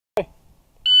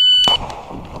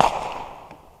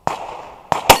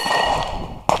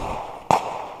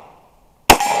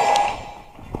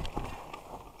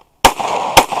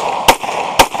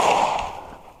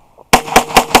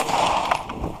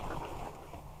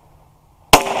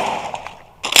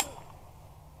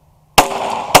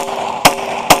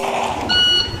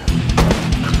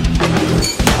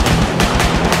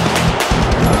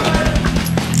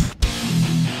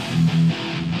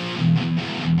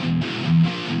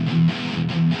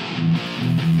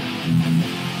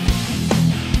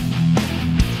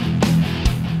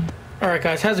Alright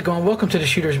guys, how's it going? Welcome to the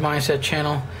Shooter's Mindset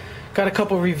channel. Got a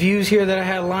couple reviews here that I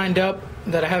had lined up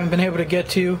that I haven't been able to get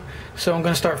to, so I'm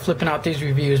going to start flipping out these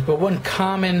reviews. But one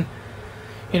common,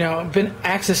 I've been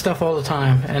asked this stuff all the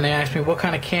time, and they ask me what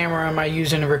kind of camera am I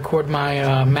using to record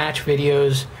my match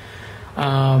videos,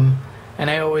 and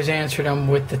I always answer them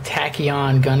with the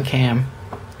Tachyon GunCam.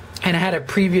 And I had a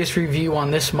previous review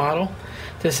on this model.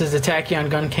 This is the Tachyon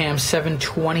GunCam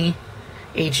 720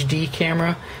 HD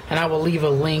camera, and I will leave a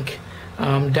link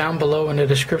down below in the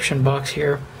description box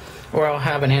here, or I'll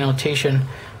have an annotation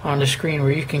on the screen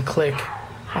where you can click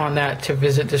on that to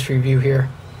visit this review here.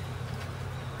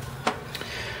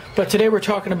 But today we're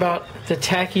talking about the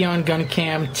Tachyon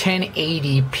GunCam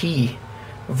 1080p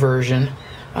version.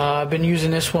 I've been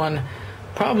using this one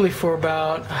probably for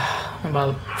about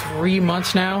 3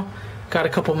 months now. Got a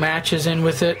couple matches in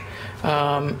with it,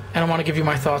 and I want to give you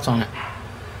my thoughts on it.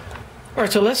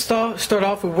 Alright, so let's start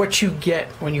off with what you get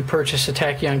when you purchase the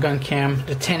Tachyon GunCam,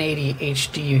 the 1080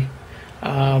 HD.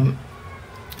 And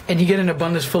you get an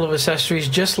abundance full of accessories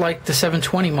just like the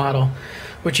 720 model,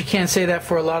 which you can't say that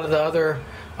for a lot of the other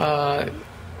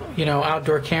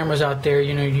outdoor cameras out there.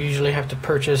 You usually have to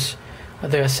purchase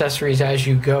the accessories as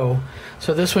you go.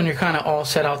 So this one you're kind of all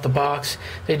set out the box.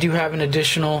 They do have an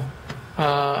additional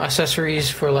accessories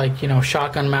for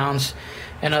shotgun mounts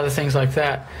and other things like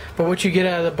that. But what you get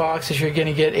out of the box is you're going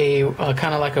to get a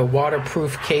kind of like a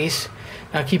waterproof case.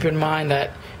 Now keep in mind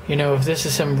that if this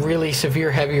is some really severe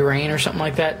heavy rain or something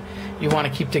like that, you want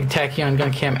to keep the Tachyon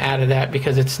GunCam out of that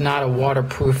because it's not a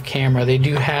waterproof camera. They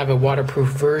do have a waterproof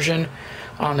version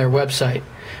on their website,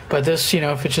 but this,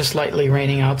 if it's just lightly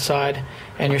raining outside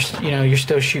and you're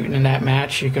still shooting in that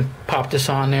match, you can pop this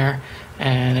on there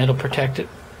and it'll protect it.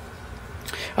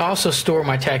 I also store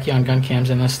my Tachyon GunCams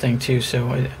in this thing too,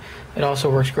 so it also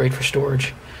works great for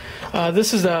storage.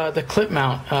 This is the clip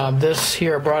mount. This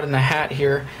here I brought in the hat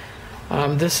here.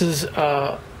 This is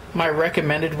my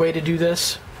recommended way to do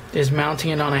this, is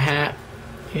mounting it on a hat,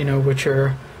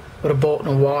 with a bolt and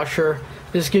a washer.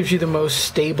 This gives you the most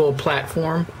stable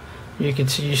platform. You can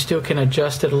see you still can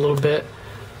adjust it a little bit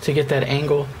to get that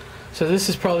angle. So this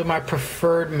is probably my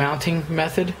preferred mounting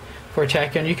method for a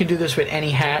Tachyon. You can do this with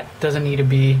any hat, doesn't need to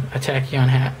be a Tachyon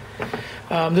hat.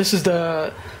 This is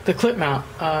the clip mount.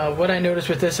 What I noticed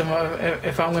with this,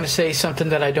 if I'm going to say something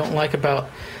that I don't like about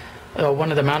one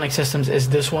of the mounting systems, is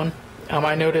this one.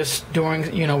 I noticed during,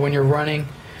 when you're running,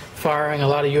 firing a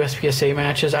lot of USPSA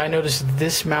matches, I noticed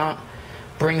this mount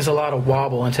brings a lot of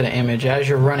wobble into the image. As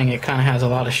you're running, it kind of has a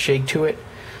lot of shake to it.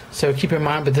 So keep in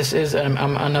mind, but this is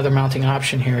another mounting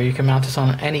option here. You can mount this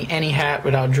on any hat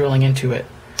without drilling into it.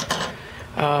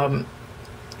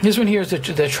 This one here is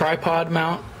the tripod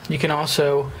mount. You can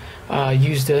also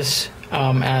use this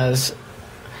as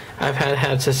I've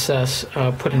had success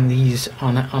putting these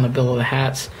on the bill of the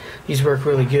hats. These work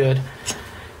really good.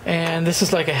 And this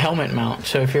is like a helmet mount.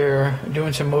 So if you're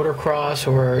doing some motocross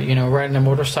or riding a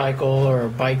motorcycle or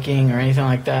biking or anything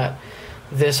like that,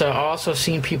 this I've also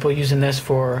seen people using this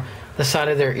for the side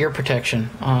of their ear protection,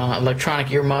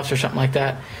 electronic ear muffs or something like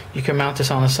that. You can mount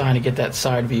this on the side to get that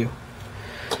side view.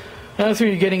 Another thing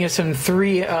you're getting is some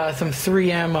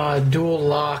 3M dual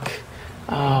lock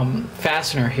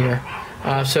fastener here.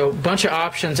 So a bunch of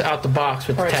options out the box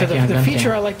with the Tachyon GunCam. So the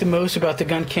feature I like the most about the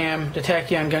GunCam, the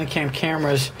Tachyon GunCam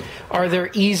cameras, are their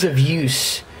ease of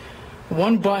use.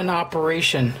 One button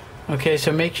operation. Okay,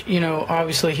 so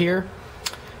obviously here,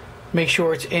 make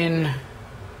sure it's in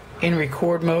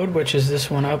record mode, which is this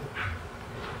one up,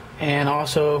 and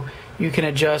also you can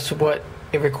adjust what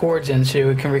it records in, so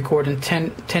it can record in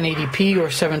 1080p or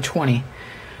 720.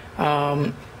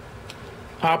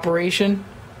 Operation.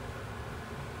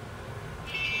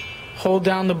 Hold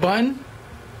down the button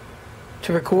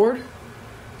to record.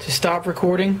 To stop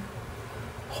recording,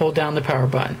 hold down the power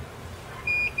button.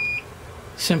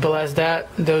 Simple as that.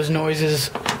 Those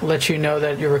noises let you know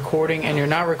that you're recording and you're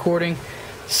not recording.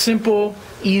 Simple,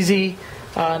 easy,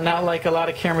 not like a lot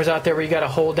of cameras out there where you got to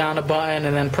hold down a button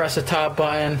and then press the top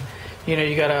button.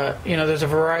 You gotta, there's a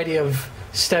variety of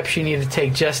steps you need to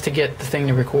take just to get the thing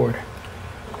to record.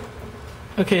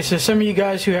 Okay, so some of you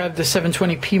guys who have the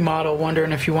 720p model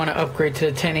wondering if you want to upgrade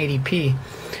to the 1080p.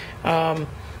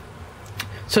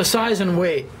 So size and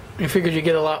weight, I figured you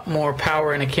get a lot more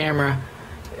power in a camera.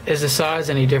 Is the size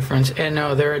any difference? And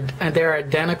no, they're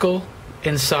identical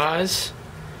in size.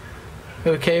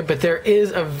 Okay, but there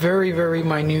is a very, very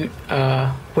minute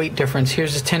weight difference.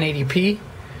 Here's the 1080p.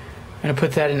 I'm going to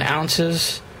put that in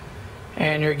ounces,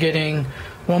 and you're getting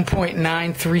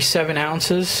 1.937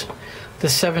 ounces. The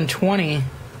 720,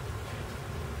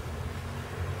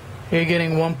 you're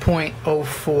getting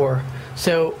 1.04.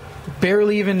 So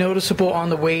barely even noticeable on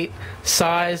the weight.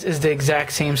 Size is the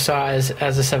exact same size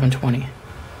as the 720.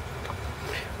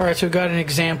 Alright, so we've got an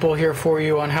example here for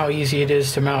you on how easy it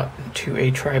is to mount to a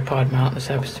tripod mount. This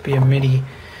happens to be a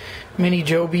mini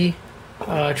Joby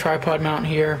tripod mount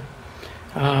here.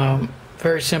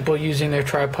 Very simple, using their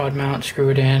tripod mount, screw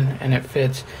it in and it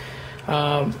fits.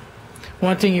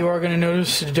 One thing you are going to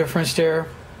notice is the difference there.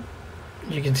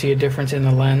 You can see a difference in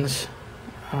the lens.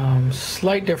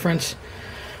 Slight difference,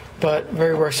 but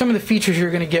very rare. Some of the features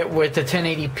you're going to get with the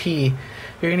 1080p,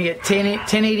 you're going to get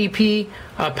 1080p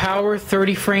power,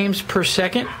 30 frames per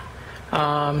second,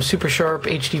 super sharp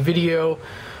HD video.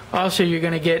 Also, you're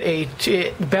going to get a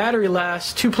battery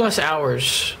lasts 2+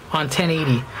 hours on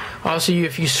 1080. Also,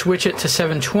 if you switch it to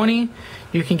 720,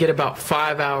 you can get about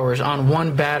 5 hours on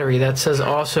one battery. That says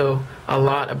also a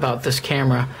lot about this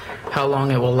camera, how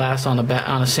long it will last on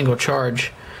a single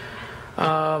charge.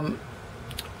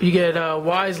 You get a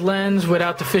wise lens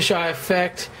without the fisheye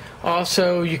effect.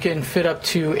 Also, you can fit up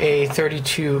to a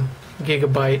 32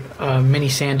 gigabyte mini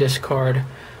SanDisk card,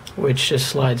 which just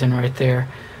slides in right there.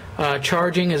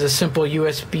 Charging is a simple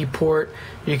USB port.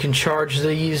 You can charge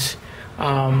these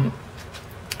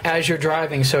as you're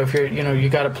driving. So if you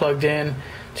got it plugged in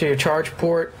to your charge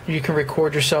port, you can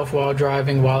record yourself while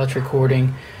driving, while it's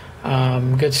recording.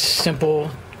 Good simple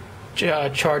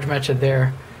charge method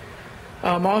there.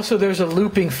 Also, there's a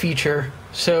looping feature.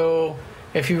 So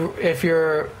if you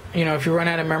run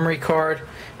out of memory card,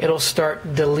 it'll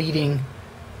start deleting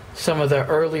some of the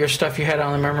earlier stuff you had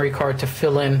on the memory card to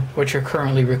fill in what you're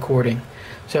currently recording.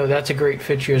 So that's a great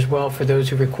feature as well for those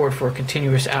who record for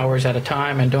continuous hours at a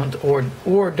time and don't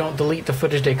delete the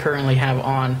footage they currently have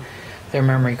on their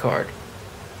memory card.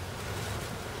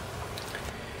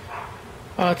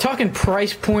 Talking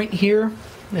price point here,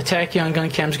 the Tachyon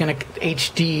GunCam is going to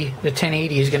HD. The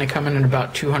 1080 is going to come in at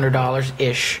about $200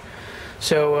 ish.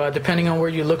 So depending on where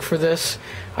you look for this,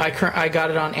 I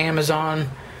got it on Amazon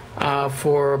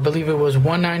for, I believe it was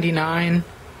 $199,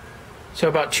 so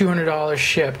about $200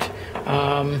 shipped.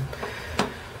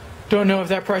 Don't know if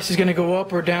that price is going to go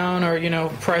up or down, or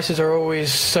prices are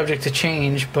always subject to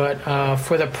change, but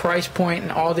for the price point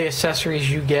and all the accessories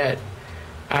you get,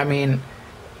 I mean,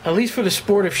 at least for the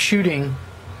sport of shooting,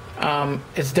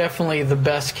 it's definitely the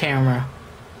best camera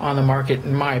on the market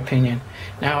in my opinion.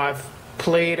 Now, I've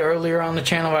played earlier on the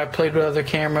channel, I played with other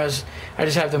cameras. I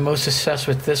just have the most success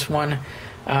with this one.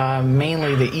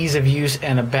 Mainly the ease of use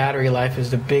and the battery life is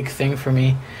the big thing for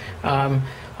me. A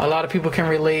lot of people can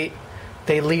relate.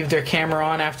 They leave their camera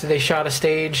on after they shot a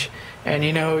stage, and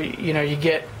you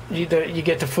get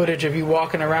the footage of you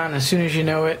walking around, and as soon as you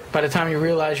know it, by the time you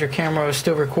realize your camera is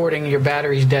still recording, your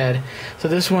battery's dead. So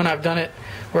this one, I've done it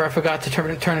where I forgot to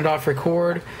turn it off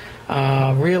record,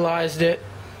 realized it,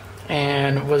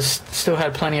 and still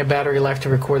had plenty of battery life to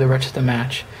record the rest of the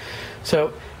match.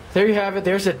 So there you have it.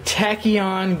 There's a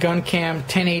Tachyon GunCam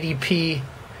 1080p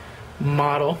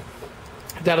model.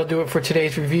 That'll do it for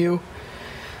today's review.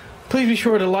 Please be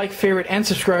sure to like, favorite, and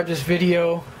subscribe to this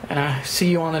video, and I'll see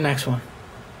you on the next one.